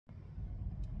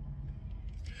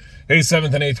Hey,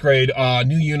 7th and 8th grade,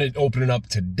 new unit opening up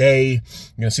today. You're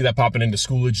going to see that popping into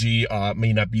Schoology.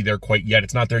 May not be there quite yet.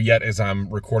 It's not there yet as I'm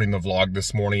recording the vlog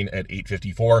this morning at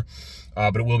 8:54,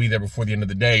 but it will be there before the end of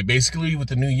the day. Basically, with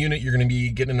the new unit, you're going to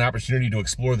be getting an opportunity to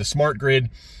explore the smart grid.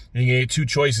 And you get two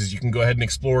choices. You can go ahead and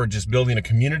explore just building a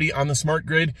community on the smart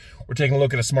grid or taking a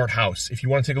look at a smart house. If you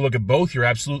want to take a look at both, you're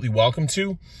absolutely welcome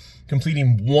to.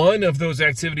 Completing one of those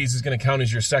activities is going to count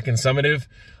as your second summative.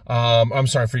 I'm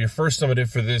sorry, for your first summative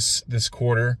for this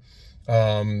quarter,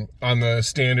 on the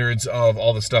standards of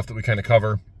all the stuff that we kind of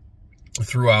cover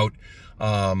throughout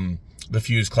the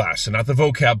Fuse class. So not the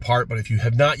vocab part, but if you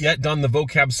have not yet done the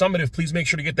vocab summative, please make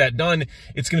sure to get that done.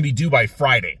 It's going to be due by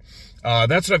Friday.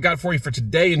 That's what I've got for you for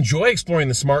today. Enjoy exploring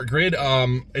the smart grid.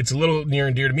 It's a little near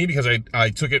and dear to me because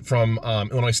I took it from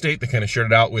Illinois State. They kind of shared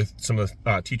it out with some of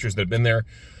the teachers that have been there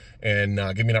and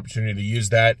give me an opportunity to use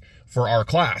that for our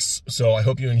class. So I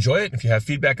hope you enjoy it. If you have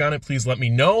feedback on it, please let me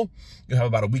know. You'll have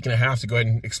about a week and a half to go ahead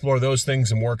and explore those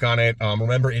things and work on it.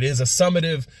 Remember, it is a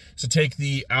summative, so take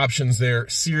the options there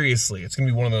seriously. It's going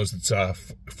to be one of those that's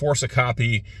force a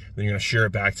copy, then you're going to share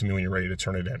it back to me when you're ready to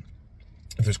turn it in.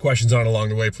 If there's questions on it along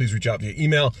the way, please reach out via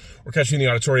email or catch me in the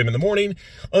auditorium in the morning.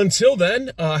 Until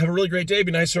then, have a really great day.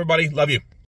 Be nice to everybody. Love you.